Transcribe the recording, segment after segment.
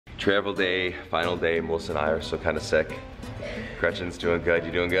Travel day, final day. Melissa and I are still kind of sick. Gretchen's doing good.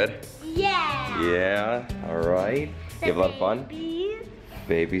 You doing good? Yeah. Yeah, all right. You have a lot of fun?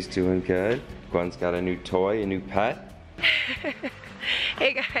 Baby's doing good. Gwen's got a new toy, a new pet.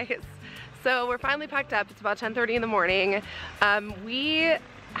 Hey guys, so we're finally packed up. It's about 10:30 in the morning. We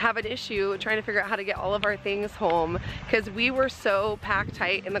have an issue trying to figure out how to get all of our things home because we were so packed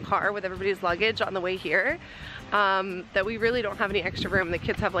tight in the car with everybody's luggage on the way here that we really don't have any extra room. The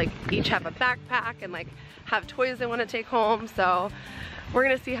kids have each have a backpack and have toys they want to take home, so we're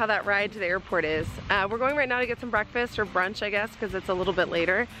gonna see how that ride to the airport is. We're going right now to get some breakfast or brunch, I guess, because it's a little bit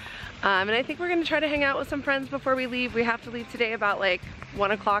later. And I think we're gonna try to hang out with some friends before we leave. We have to leave today about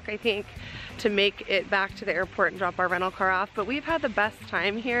 1 o'clock, I think, to make it back to the airport and drop our rental car off. But we've had the best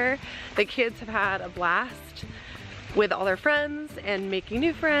time here. The kids have had a blast with all their friends and making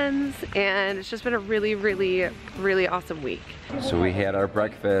new friends, and it's just been a really, really, really awesome week. So we had our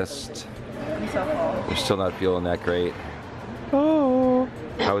breakfast. I'm so full. We're still not feeling that great. Oh.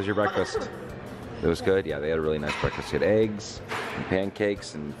 How was your breakfast? It was good? Yeah, they had a really nice breakfast. They had eggs and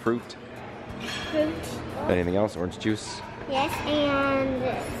pancakes and fruit. Anything else? Orange juice? Yes, and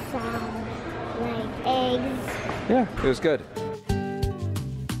some eggs. Yeah, it was good.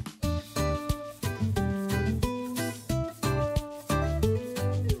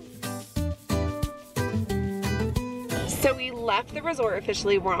 So we left the resort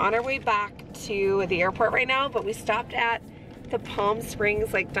officially. We're on our way back to the airport right now, but we stopped at the Palm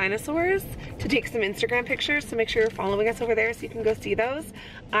Springs dinosaurs to take some Instagram pictures, so make sure you're following us over there so you can go see those.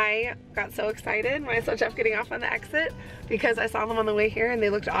 I got so excited when I saw Jeff getting off on the exit because I saw them on the way here and they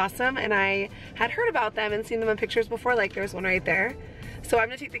looked awesome, and I had heard about them and seen them in pictures before, there's one right there. So I'm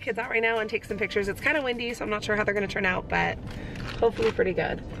gonna take the kids out right now and take some pictures. It's kind of windy, so I'm not sure how they're gonna turn out, but hopefully pretty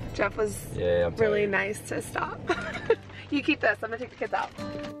good. Jeff was really nice to stop. You keep this, I'm gonna take the kids out.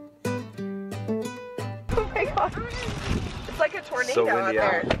 Oh my gosh. It's like a tornado out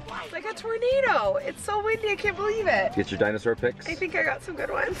there. It's like a tornado. It's so windy, I can't believe it. Get your dinosaur pics? I think I got some good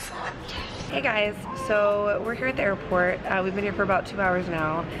ones. Hey guys, so we're here at the airport. We've been here for about 2 hours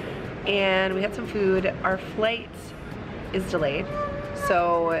now, and we had some food. Our flight is delayed,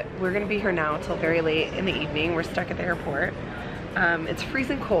 so we're gonna be here now until very late in the evening. We're stuck at the airport. It's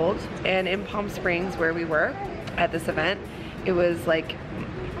freezing cold, and in Palm Springs where we were at this event, it was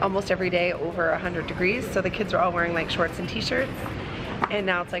almost every day over 100 degrees, so the kids are all wearing shorts and t-shirts, and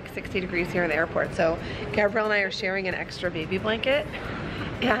now it's 60 degrees here in the airport. So Gabrielle and I are sharing an extra baby blanket,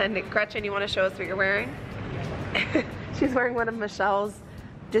 and Gretchen, you want to show us what you're wearing? She's wearing one of Michelle's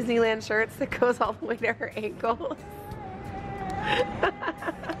Disneyland shirts that goes all the way to her ankles.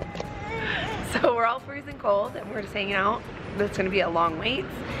 So we're all freezing cold and we're just hanging out. It's gonna be a long wait,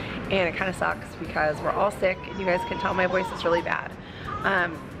 and it kind of sucks because we're all sick, and you guys can tell my voice is really bad.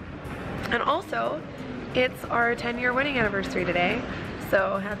 And also, it's our 10-year wedding anniversary today,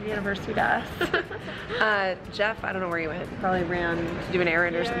 so happy anniversary to us. Jeff, I don't know where he went, probably ran to do an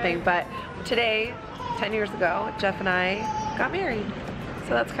errand or something, but today, 10 years ago, Jeff and I got married. So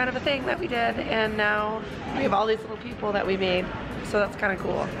that's kind of a thing that we did, and now we have all these little people that we made, so that's kind of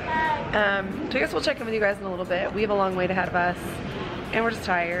cool. So I guess we'll check in with you guys in a little bit. We have a long wait ahead of us, and we're just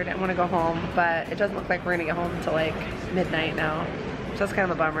tired and want to go home, but it doesn't look like we're gonna get home until midnight now. So that's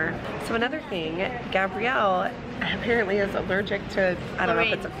kind of a bummer. So another thing, Gabrielle apparently is allergic to, I don't know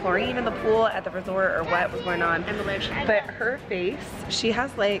if it's a chlorine in the pool at the resort or what was going on. I'm allergic. But her face, she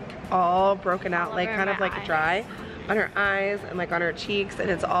has all broken out, kind of dry on her eyes and on her cheeks, and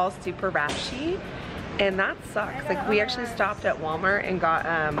it's all super rashy. And that sucks. We actually stopped at Walmart and got,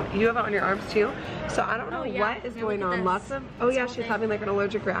 you have it on your arms too? So I don't know what is going on. Lots of, oh yeah, she's having an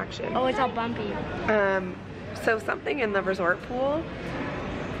allergic reaction. Oh, it's all bumpy. So something in the resort pool,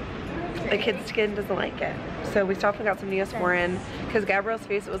 the kid's skin doesn't like it. So we stopped and got some Neosporin because Gabrielle's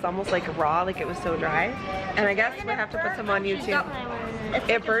face, it was almost raw, it was so dry. And I guess we have to put some on you too.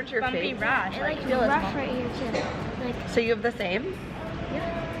 It burns your face. Rash. I feel rough right here too. So you have the same?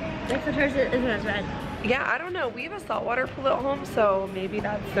 Yeah. Except hers isn't as red. Yeah, I don't know. We have a saltwater pool at home, so maybe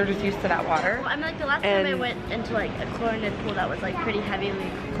they're just used to that water. Well, the last time I went into a chlorinated pool that was pretty heavily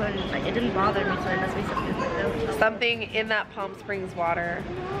chlorinated, it didn't bother me, so it must be something that. Something in that Palm Springs water.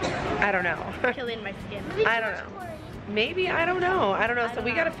 I don't know. Killing my skin. I don't know. Maybe, I don't know. So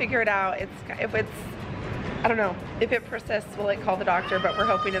we gotta figure it out. I don't know. If it persists, we'll call the doctor, but we're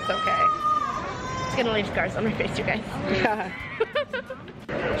hoping it's okay. It's gonna leave scars on my face, you guys. Yeah.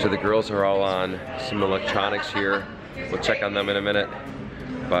 So the girls are all on some electronics here. We'll check on them in a minute.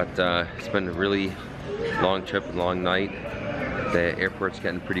 But it's been a really long trip and long night. The airport's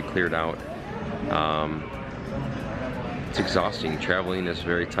getting pretty cleared out. It's exhausting. Traveling is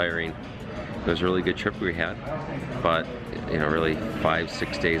very tiring. It was a really good trip we had, but you know, really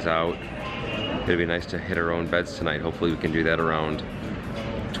 5-6 days out. It'd be nice to hit our own beds tonight. Hopefully we can do that around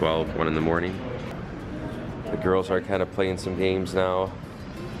 12, 1 in the morning. The girls are kind of playing some games now,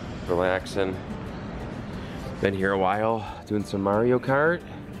 relaxing. Been here a while, doing some Mario Kart.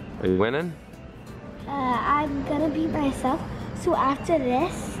 Are you winning? I'm gonna beat myself. So after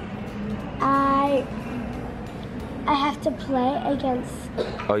this, I have to play against.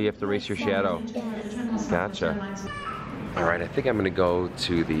 Oh, you have to race your shadow. Yes. Gotcha. All right, I think I'm gonna go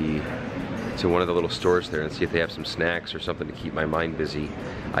to one of the little stores there and see if they have some snacks or something to keep my mind busy.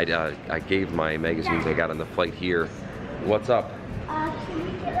 I gave my magazines I got on the flight here. What's up? Can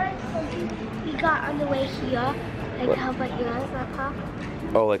we get like something we got on the way here? Like What? how about yours, Papa?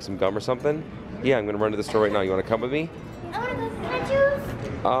 Oh, like some gum or something? Yeah, I'm gonna run to the store right now. You wanna come with me? I wanna go to the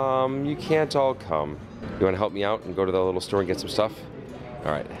juice. You can't all come. You wanna help me out and go to the little store and get some stuff?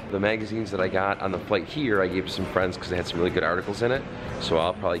 All right, the magazines that I got on the flight here, I gave to some friends because they had some really good articles in it. So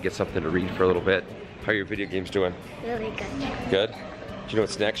I'll probably get something to read for a little bit. How are your video games doing? Really good. Good? Do you know what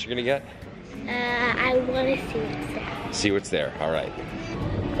snacks you're gonna get? I wanna see what's there. See what's there, all right.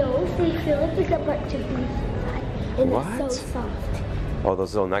 Those, they feel like there's a bunch of beads inside. And What? they're so soft. Oh,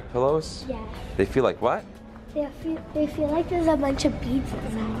 those little neck pillows? Yeah. They feel like what? They feel like there's a bunch of beads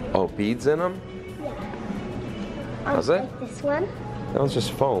inside. Oh, beads in them? Yeah. How's it? Like this one? That one's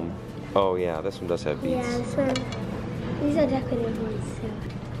just foam. Oh yeah, this one does have beads. Yeah, this one. These are decorative ones too.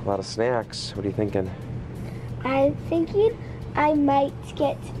 A lot of snacks. What are you thinking? I'm thinking I might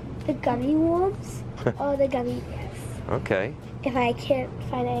get the gummy worms or the gummy bears. Okay. If I can't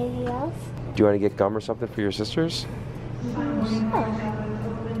find anything else. Do you want to get gum or something for your sisters?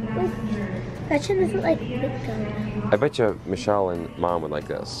 Gretchen doesn't like big gum. I bet you Michelle and Mom would like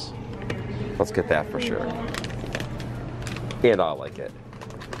this. Let's get that for sure. And I'll like it.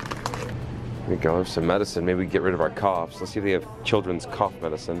 Here we go, some medicine. Maybe we get rid of our coughs. Let's see if they have children's cough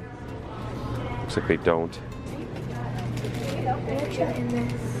medicine. Looks like they don't.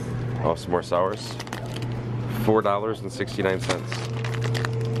 Oh, some more sours?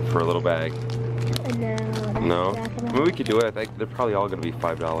 $4.69 for a little bag. No. No? That's I mean, we could do it. I think they're probably all going to be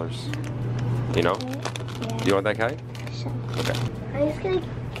 $5. You know? Yeah. Do you want that kind? Sure. Okay.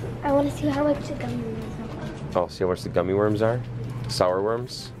 I want to see how much the gummy worms Oh, see how much the gummy worms are? Sour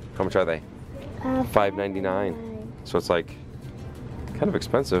worms? How much are they? are. $5.99. So it's like kind of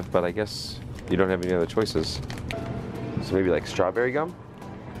expensive, but I guess you don't have any other choices. So maybe like strawberry gum?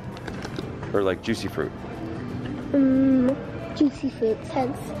 Or like juicy fruit? Juicy fruit,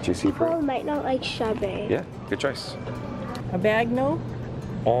 since Juicy people fruit? might not like strawberry. Yeah, good choice. A bag, no?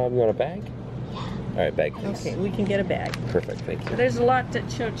 You want a bag? All right, bag please. Okay, we can get a bag. Perfect, thank you. There's a lot that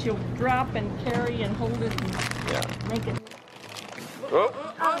she'll drop and carry and hold it and Yeah. make it. Oh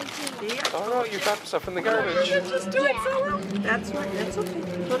no, you dropped stuff in the garbage. Just do it so well. That's right, that's okay.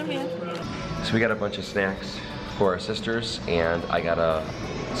 Put them in. So we got a bunch of snacks for our sisters, and I got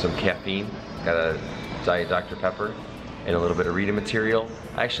some caffeine. Got a Diet Dr. Pepper and a little bit of reading material.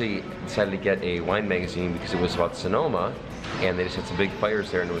 I actually decided to get a wine magazine because it was about Sonoma, and they just had some big fires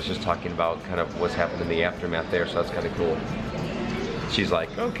there, and it was just talking about kind of what's happened in the aftermath there, so that's kind of cool. She's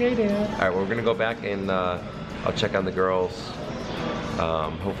like, okay, Dad. All right, well, we're gonna go back and I'll check on the girls.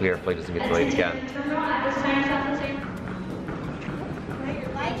 Hopefully our flight doesn't get delayed again. Did you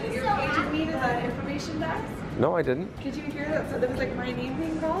read the information desk? No, I didn't. Did you hear that? So there was like my name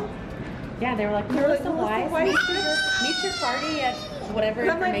being called? Yeah, they were like, They were like, Melissa Melissa Weiss, Weiss. meet your party at whatever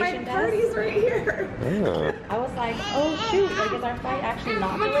And I'm like, my information desk. party's right here. Yeah. I was like, oh shoot, like is our flight actually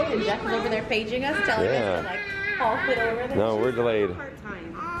not delayed? And Jeff was over there paging us, telling us to like all put over there. No, we're delayed. Part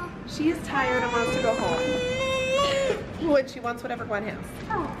time. She is tired and wants to go home. When she wants whatever Gwen has.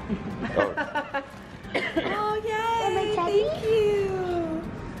 Oh. Oh, yay! Thank you.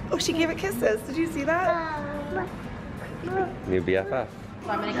 Oh, she gave it kisses. Did you see that? New BFF. So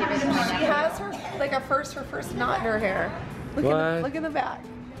I'm gonna give it to my She has her like her first knot in her hair. Look What? look in the back.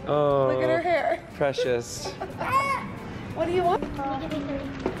 Oh. Look at her hair. Precious. What do you want?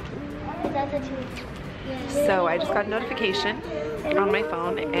 So I just got a notification on my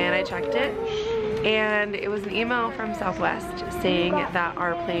phone and I checked it, and it was an email from Southwest saying that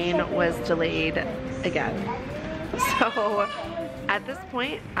our plane was delayed again. So at this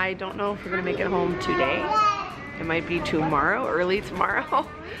point, I don't know if we're gonna make it home today. It might be tomorrow, early tomorrow.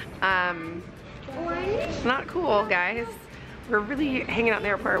 Not cool, guys. We're really hanging out in the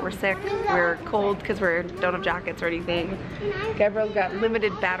airport. We're sick. We're cold because we don't have jackets or anything. Gabrielle's got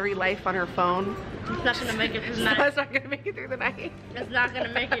limited battery life on her phone. It's not gonna make it through the night. It's not gonna make it through the night. It's not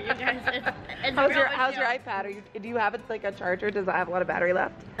gonna make it, you guys. It's How's your iPad? Do you have it like a charger? Does it have a lot of battery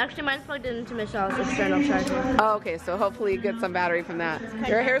left? Actually, mine's plugged into Michelle's external charger. Oh, okay. So hopefully you get some battery from that.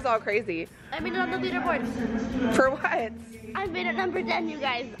 Your hair's all crazy. I made it on the leaderboard. For what? I made it number 10, you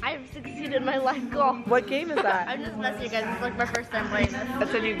guys. I've succeeded my life goal. What game is that? I'm just messing you guys. It's like my first time playing this.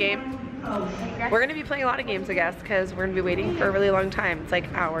 That's a new game? We're going to be playing a lot of games, I guess, because we're going to be waiting for a really long time. It's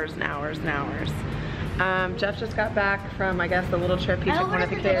like hours and hours and hours. Jeff just got back from, I guess, the little trip he took one of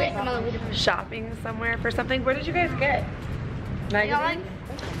the kids shopping somewhere for something. What did you guys get? Magazines?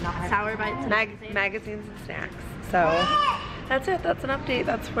 Sour bites. Magazines and snacks. So that's it. That's an update.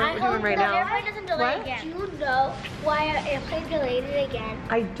 That's what we're doing right now. Airplane doesn't delay again. Do you know why our airplane delayed it again?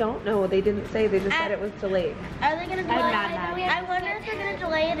 I don't know. They didn't say. They just said it was delayed. Are they gonna delay it? I wonder if they're gonna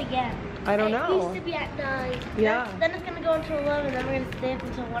delay it again. I don't know. It used to be at 9. Yeah. Then it's gonna go until 11. Then we're gonna stay up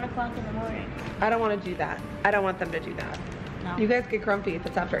until 1 o'clock in the morning. I don't want to do that. I don't want them to do that. No. You guys get grumpy if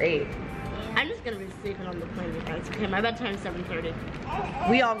it's after 8. I'm just gonna be sleeping on the plane, you guys. Okay, my bedtime's 7:30.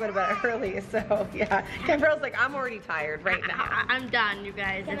 We all go to bed early, so yeah. Kimbrell's like, I'm already tired right now. I'm done, you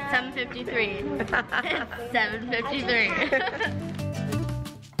guys. It's 7:53. It's 7:53.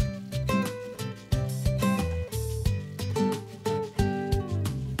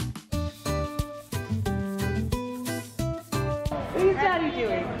 What is Daddy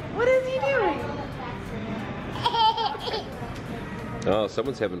doing? What is he doing? Oh,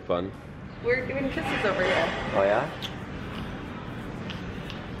 someone's having fun. We're doing kisses over here. Oh yeah?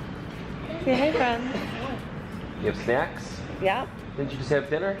 Say hey, friends. You have snacks? Yeah. Didn't you just have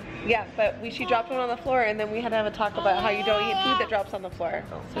dinner? Yeah, but she dropped one on the floor, and then we had to have a talk about how you don't eat food that drops on the floor.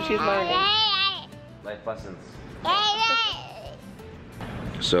 So she's learning. Life lessons.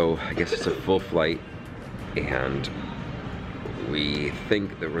 So I guess it's a full flight, and we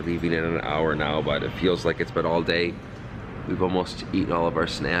think that we're leaving in an hour now, but it feels like it's been all day. We've almost eaten all of our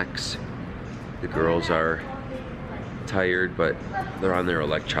snacks. The girls are tired, but they're on their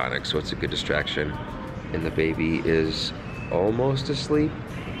electronics, so it's a good distraction. And the baby is almost asleep.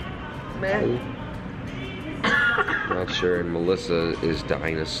 Not sure, and Melissa is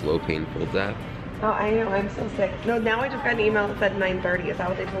dying a slow, painful death. Oh, I know, I'm so sick. No, now I just got an email that said 9:30. Is that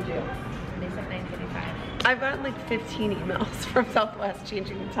what they told you? They said 9:45. I've gotten like 15 emails from Southwest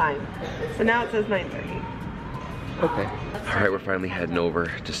changing the time. So now it says 9:30. Okay. All right, we're finally heading over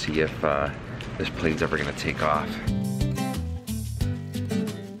to see if this plane's ever gonna take off.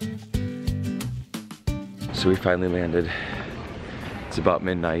 So we finally landed. It's about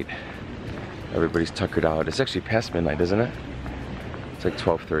midnight. Everybody's tuckered out. It's actually past midnight, isn't it? It's like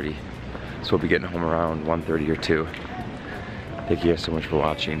 12:30. So we'll be getting home around 1:30 or 2. Thank you guys so much for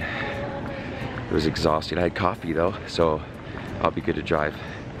watching. It was exhausting. I had coffee though, so I'll be good to drive.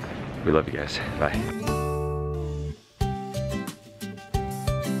 We love you guys. Bye.